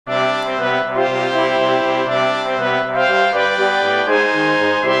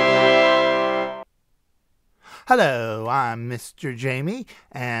Hello, I'm Mr. Jamie,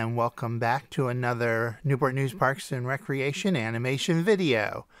 and welcome back to another Newport News Parks and Recreation animation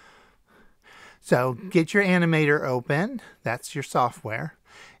video. So get your animator open, that's your software.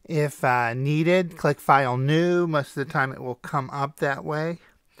 If needed, click File New. Most of the time it will come up that way.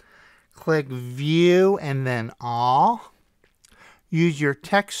 Click View and then All. Use your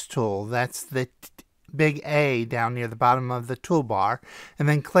text tool, that's the big A down near the bottom of the toolbar, and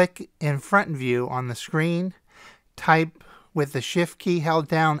then click in front view on the screen. Type with the Shift key held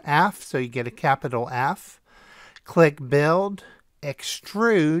down F, so you get a capital F. Click Build,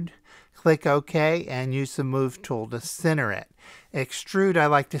 Extrude, click OK, and use the Move tool to center it. Extrude, I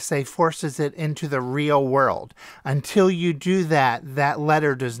like to say, forces it into the real world. Until you do that, that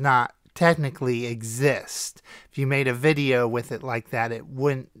letter does not technically exist. If you made a video with it like that, it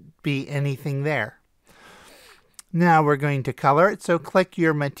wouldn't be anything there. Now we're going to color it, so click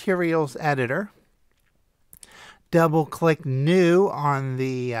your Materials Editor. Double click New on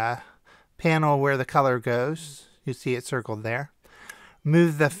the panel where the color goes. You see it circled there.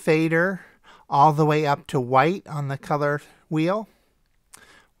 Move the fader all the way up to white on the color wheel.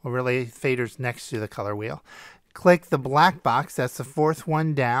 Well, really, the fader's next to the color wheel. Click the black box, that's the fourth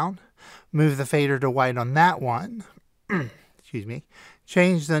one down. Move the fader to white on that one. Excuse me.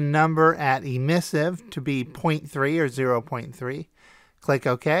 Change the number at emissive to be 0.3 or 0.3. Click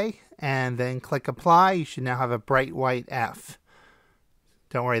OK, and then click Apply. You should now have a bright white F.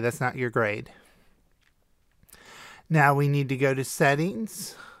 Don't worry, that's not your grade. Now we need to go to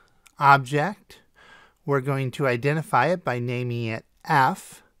Settings, Object. We're going to identify it by naming it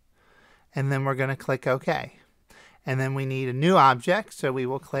F, and then we're going to click OK. And then we need a new object, so we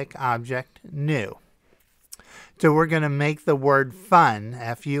will click Object New. So we're going to make the word fun,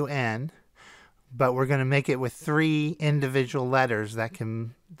 F-U-N, but we're going to make it with 3 individual letters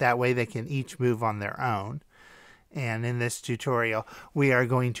that way they can each move on their own. And in this tutorial, we are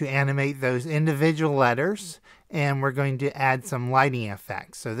going to animate those individual letters, and we're going to add some lighting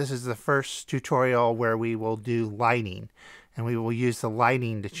effects. So this is the first tutorial where we will do lighting, and we will use the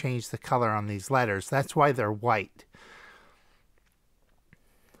lighting to change the color on these letters. That's why they're white.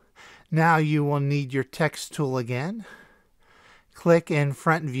 Now you will need your text tool again. Click in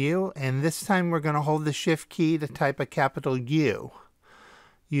front view, and this time we're going to hold the Shift key to type a capital U.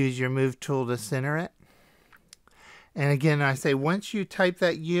 Use your Move tool to center it. And again, I say once you type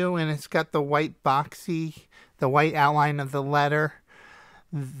that U and it's got the white boxy, the white outline of the letter,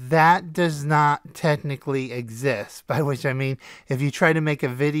 that does not technically exist. By which I mean, if you try to make a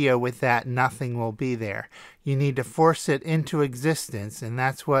video with that, nothing will be there. You need to force it into existence, and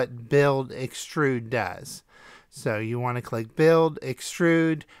that's what Build Extrude does. So you want to click Build,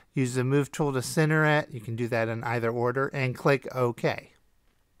 Extrude, use the Move tool to center it. You can do that in either order, and click OK.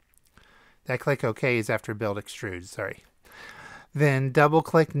 That click OK is after Build Extrude, sorry. Then double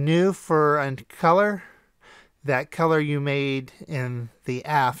click New for a color. That color you made in the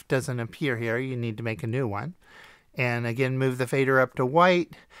F doesn't appear here. You need to make a new one. And again, move the fader up to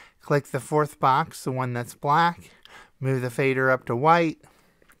white. Click the fourth box, the one that's black. Move the fader up to white.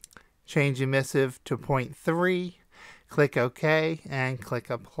 Change emissive to 0.3. Click OK and click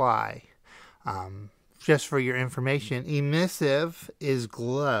Apply. Just for your information, emissive is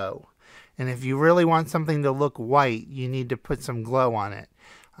glow. And if you really want something to look white, you need to put some glow on it.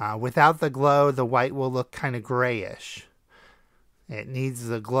 Without the glow, the white will look kind of grayish. It needs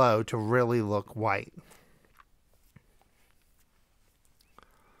the glow to really look white.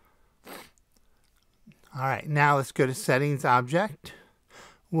 Alright, now let's go to Settings Object.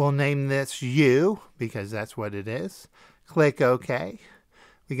 We'll name this U, because that's what it is. Click OK.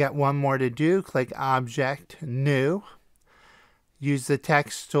 We got one more to do. Click Object New. Use the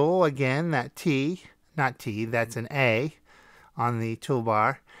text tool, again, that T, not T, that's an A on the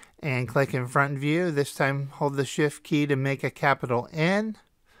toolbar, and click in front view. This time hold the Shift key to make a capital N,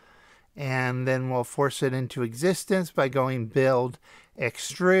 and then we'll force it into existence by going Build,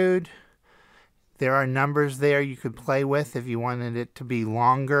 Extrude. There are numbers there you could play with if you wanted it to be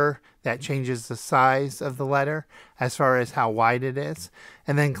longer. That changes the size of the letter as far as how wide it is.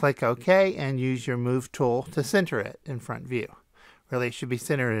 And then click OK and use your Move tool to center it in front view. Really, it should be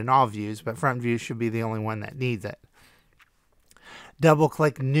centered in all views, but front view should be the only one that needs it. Double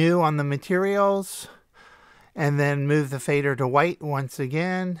click New on the materials, and then move the fader to white once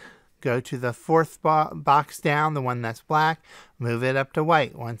again. Go to the fourth box down, the one that's black. Move it up to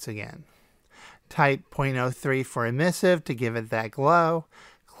white once again. Type 0.03 for emissive to give it that glow.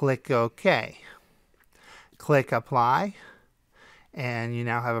 Click OK. Click Apply, and you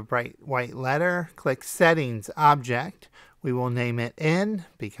now have a bright white letter. Click Settings Object. We will name it N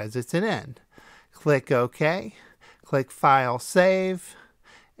because it's an N. Click OK. Click File Save.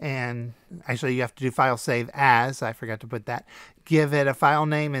 And actually you have to do File Save As. I forgot to put that. Give it a file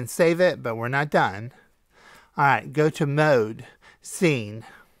name and save it, but we're not done. Alright, go to Mode, Scene.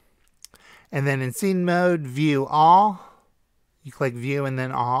 And then in Scene Mode, View All. You click View and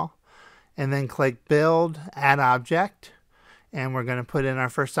then All. And then click Build, Add Object. And we're going to put in our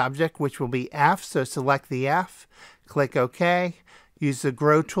first object, which will be F. So select the F. Click OK. Use the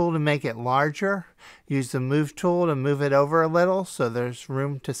Grow tool to make it larger. Use the Move tool to move it over a little so there's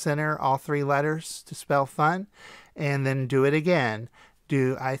room to center all three letters to spell fun. And then do it again.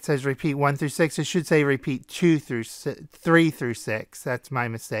 It says repeat 1 through 6. It should say repeat 3 through 6. That's my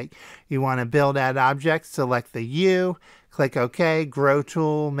mistake. You want to build, add object, select the U, click OK, Grow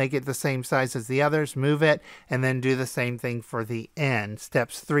tool, make it the same size as the others, move it, and then do the same thing for the N,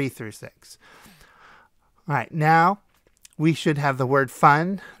 steps 3 through 6. All right, now we should have the word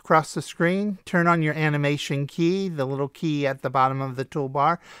fun across the screen. Turn on your animation key. The little key at the bottom of the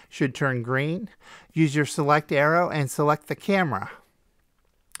toolbar should turn green. Use your select arrow and select the camera.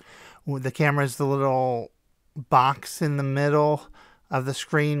 The camera is the little box in the middle of the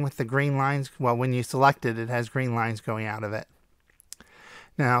screen with the green lines. Well, when you select it, it has green lines going out of it.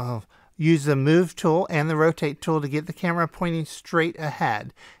 Now, use the Move tool and the Rotate tool to get the camera pointing straight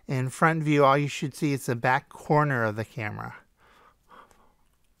ahead. In front view, all you should see is the back corner of the camera.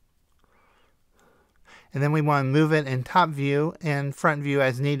 And then we want to move it in top view and front view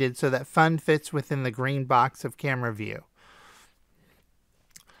as needed so that fun fits within the green box of camera view.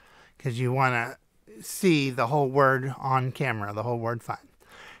 Because you want to see the whole word on camera, the whole word fun.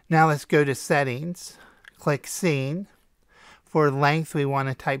 Now let's go to Settings, click Scene. For length, we want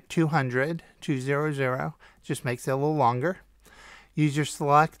to type 200, 200, just makes it a little longer. Use your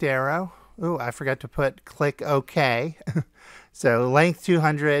select arrow. Ooh, I forgot to put click OK. So length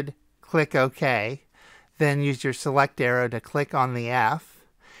 200, click OK. Then use your select arrow to click on the F.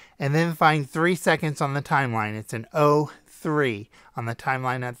 And then find 3 seconds on the timeline. It's an 03 on the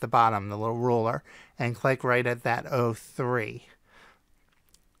timeline at the bottom, the little ruler, and click right at that 03.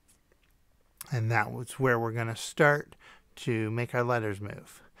 And that was where we're going to start to make our letters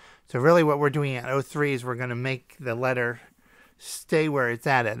move. So really what we're doing at 03 is we're going to make the letter stay where it's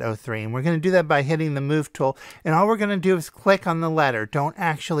at 03. And we're going to do that by hitting the Move tool. And all we're going to do is click on the letter. Don't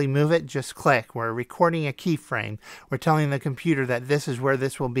actually move it, just click. We're recording a keyframe. We're telling the computer that this is where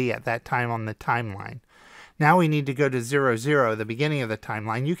this will be at that time on the timeline. Now we need to go to 00, the beginning of the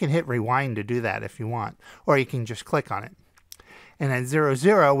timeline. You can hit rewind to do that if you want, or you can just click on it. And at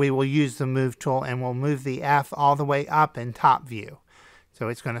 00, we will use the Move tool and we'll move the F all the way up in top view. So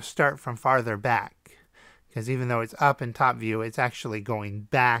it's going to start from farther back, because even though it's up in top view, it's actually going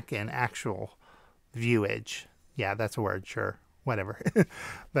back in actual viewage. Yeah, that's a word, sure, whatever.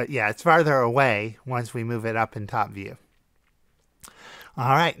 But yeah, it's farther away once we move it up in top view.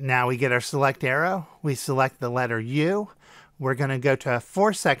 All right, now we get our select arrow. We select the letter U. We're going to go to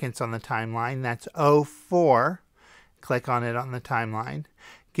 4 seconds on the timeline. That's 04. Click on it on the timeline.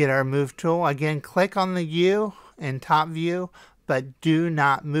 Get our Move tool. Again, click on the U in top view, but do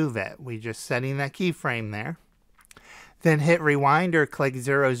not move it. We're just setting that keyframe there. Then hit rewind or click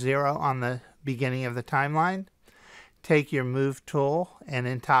 00 on the beginning of the timeline. Take your Move tool, and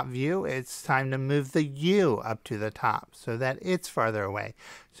in top view, it's time to move the U up to the top so that it's farther away.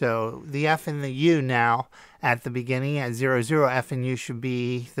 So the F and the U now at the beginning at 00, F and U should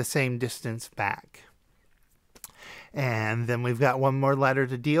be the same distance back. And then we've got one more letter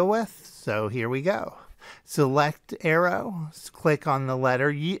to deal with, so here we go. Select arrow, click on the letter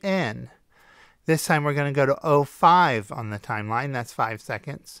N. This time we're going to go to 05 on the timeline, that's 5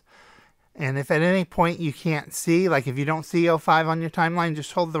 seconds. And if at any point you can't see, like if you don't see 05 on your timeline,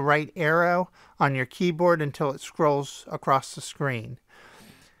 just hold the right arrow on your keyboard until it scrolls across the screen.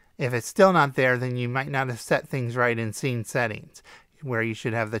 If it's still not there, then you might not have set things right in Scene Settings, where you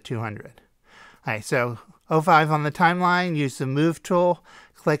should have the 200. All right, so 05 on the timeline, use the Move tool,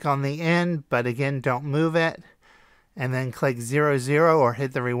 click on the N, but again, don't move it. And then click 00 or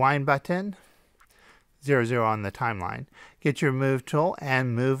hit the rewind button. 00 on the timeline. Get your Move tool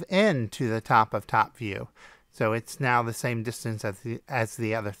and move in to the top of top view. So it's now the same distance as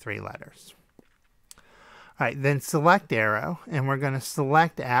the other 3 letters. All right, then select arrow, and we're going to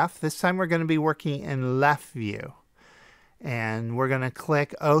select F. This time we're going to be working in left view. And we're going to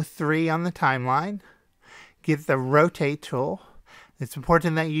click 03 on the timeline. Get the Rotate tool. It's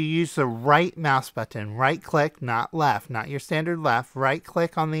important that you use the right mouse button. Right click, not left, not your standard left. Right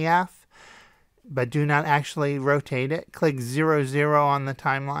click on the F, but do not actually rotate it. Click 00 on the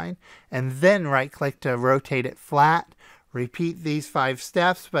timeline, and then right click to rotate it flat. Repeat these 5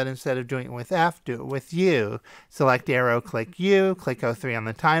 steps, but instead of doing it with F, do it with U. Select arrow, click U, click O3 on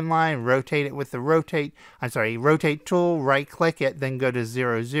the timeline, rotate it with the rotate tool, right click it, then go to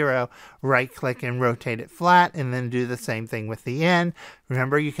 0, 0, right click and rotate it flat, and then do the same thing with the N.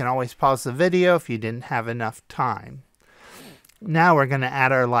 Remember, you can always pause the video if you didn't have enough time. Now we're going to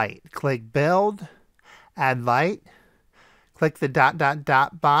add our light. Click Build, Add Light, click the dot, dot,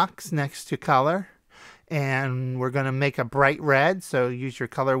 dot box next to Color. And we're going to make a bright red, so use your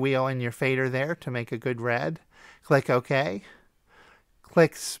color wheel and your fader there to make a good red. Click OK.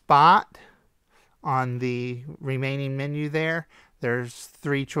 Click Spot on the remaining menu there. There's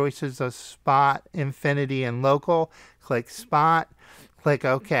 3 choices of Spot, Infinity, and Local. Click Spot. Click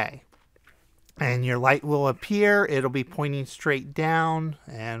OK. And your light will appear. It'll be pointing straight down,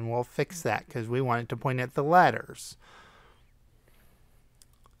 and we'll fix that because we want it to point at the letters.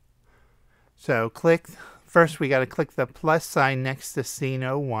 So first we got to click the plus sign next to scene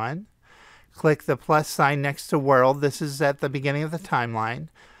 01. Click the plus sign next to world. This is at the beginning of the timeline.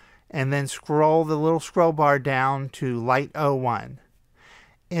 And then scroll the little scroll bar down to light 01.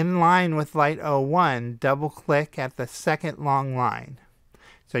 In line with light 01, double click at the second long line.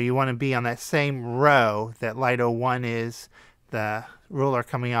 So you want to be on that same row that light 01 is, the ruler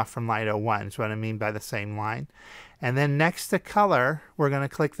coming off from light 01 is what I mean by the same line. And then next to color, we're going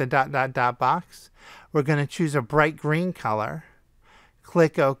to click the dot, dot, dot box. We're going to choose a bright green color.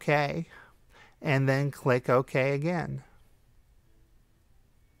 Click OK. And then click OK again.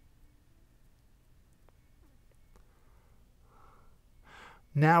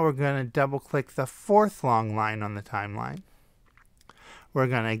 Now we're going to double click the 4th long line on the timeline. We're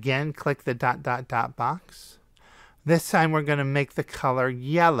going to again click the dot, dot, dot box. This time we're going to make the color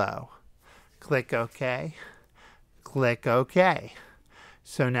yellow. Click OK. Click OK.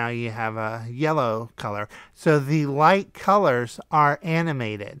 So now you have a yellow color. So the light colors are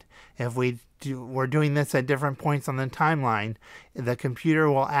animated. If we're doing this at different points on the timeline, the computer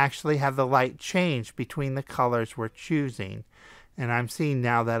will actually have the light change between the colors we're choosing. And I'm seeing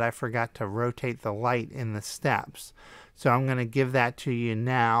now that I forgot to rotate the light in the steps. So I'm going to give that to you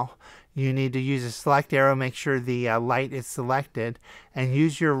now. You need to use a select arrow, make sure the light is selected, and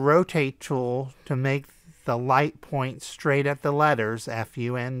use your rotate tool to make the light point straight at the letters,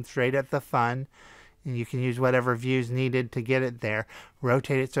 F-U-N, straight at the fun. And you can use whatever views needed to get it there.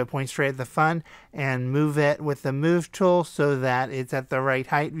 Rotate it so it points straight at the fun, and move it with the move tool so that it's at the right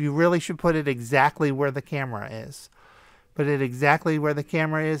height. You really should put it exactly where the camera is. Put it exactly where the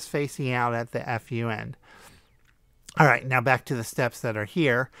camera is, facing out at the F-U-N. All right, now back to the steps that are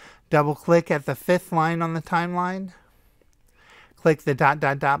here. Double click at the 5th line on the timeline. Click the dot,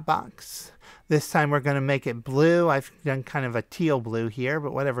 dot, dot box. This time we're going to make it blue. I've done kind of a teal blue here,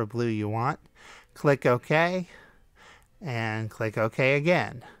 but whatever blue you want. Click OK, and click OK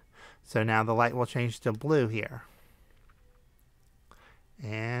again. So now the light will change to blue here.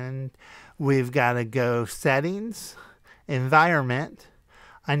 And we've got to go Settings, Environment,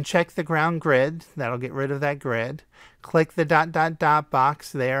 uncheck the ground grid. That'll get rid of that grid. Click the dot, dot, dot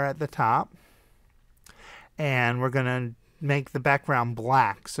box there at the top. And we're going to make the background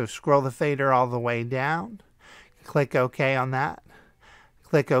black. So scroll the fader all the way down. Click OK on that.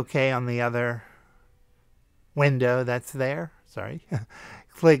 Click OK on the other window that's there. Sorry.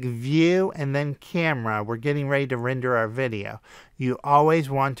 Click View and then Camera. We're getting ready to render our video. You always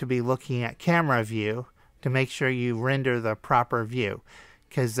want to be looking at camera view to make sure you render the proper view,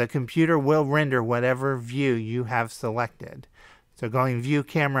 because the computer will render whatever view you have selected. So going View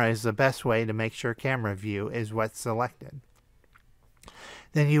Camera is the best way to make sure camera view is what's selected.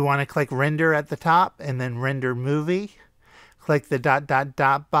 Then you want to click Render at the top and then Render Movie. Click the dot, dot,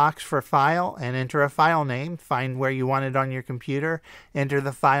 dot box for file and enter a file name. Find where you want it on your computer, enter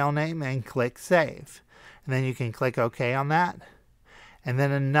the file name, and click Save. And then you can click OK on that. And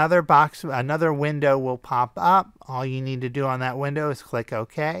then another window will pop up. All you need to do on that window is click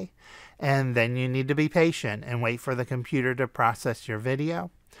OK. And then you need to be patient and wait for the computer to process your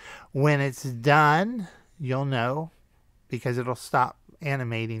video. When it's done, you'll know because it'll stop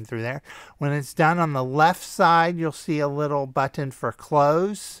animating through there. When it's done, on the left side, you'll see a little button for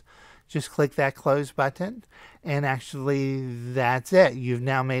close. Just click that close button. And actually, that's it. You've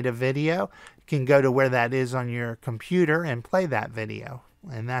now made a video. You can go to where that is on your computer and play that video.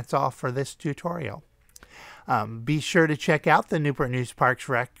 And that's all for this tutorial. Be sure to check out the Newport News Parks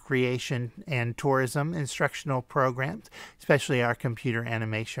Recreation and Tourism instructional programs, especially our computer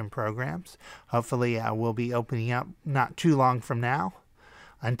animation programs. Hopefully we'll be opening up not too long from now.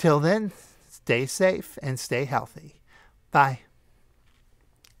 Until then, stay safe and stay healthy. Bye.